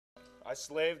I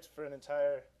slaved for an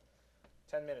entire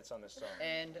 10 minutes on this song.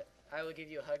 And I will give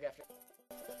you a hug after.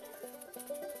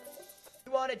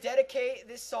 We want to dedicate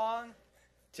this song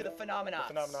to the Phenomenauts.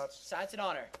 The Phenomenauts. Science and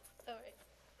honor. All right.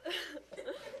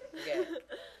 Okay.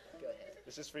 Go ahead.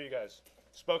 This is for you guys.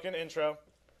 Spoken intro.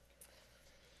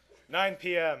 9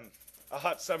 p.m. A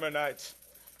hot summer night.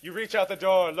 You reach out the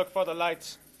door, look for the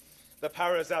light. The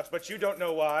power is out, but you don't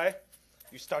know why.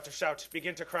 You start to shout,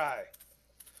 begin to cry.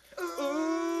 Ooh,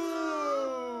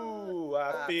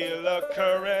 I feel a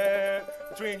current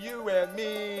between you and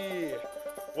me.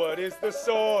 What is the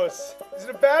source? Is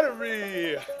it a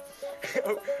battery?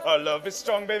 Our love is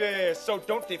strong, baby, so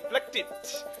don't deflect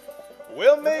it.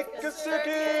 We'll make a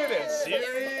circuit and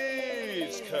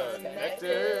series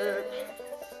connected.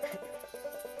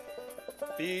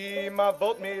 Be my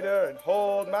voltmeter and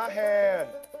hold my hand.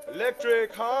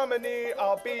 Electric harmony,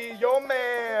 I'll be your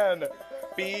man.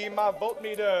 Be my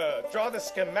voltmeter, draw the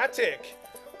schematic.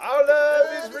 Our love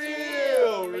is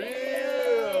real,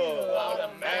 real,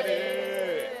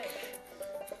 automatic.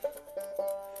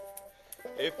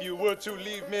 If you were to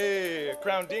leave me,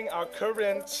 grounding our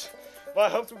current, my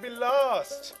hopes would be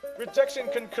lost, rejection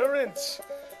concurrent.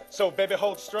 So baby,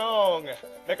 hold strong,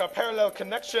 make our parallel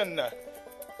connection.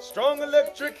 Strong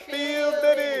electric field,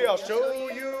 baby, I'll show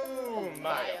you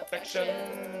my affection.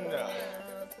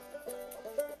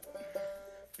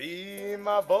 Be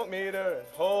my voltmeter and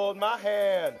hold my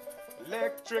hand.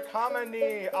 Electric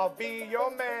harmony, I'll be your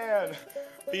man.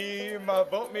 Be my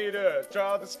voltmeter,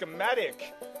 draw the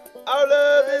schematic. Our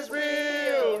love is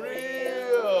real,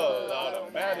 real,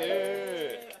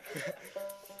 automatic.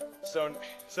 So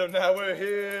now we're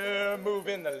here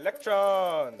moving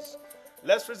electrons.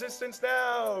 Less resistance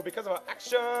now because of our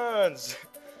actions.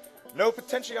 No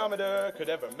potentiometer could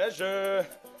ever measure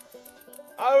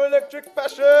our electric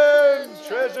passion,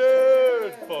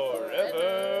 treasured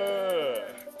forever.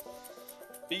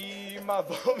 Be my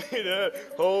voltmeter,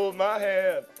 hold my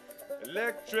hand.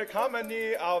 Electric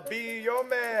harmony, I'll be your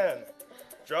man.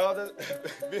 Draw the,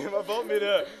 be my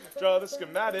voltmeter, draw the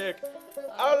schematic.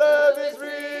 Our love is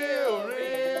real,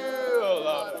 real,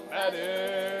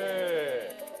 automatic.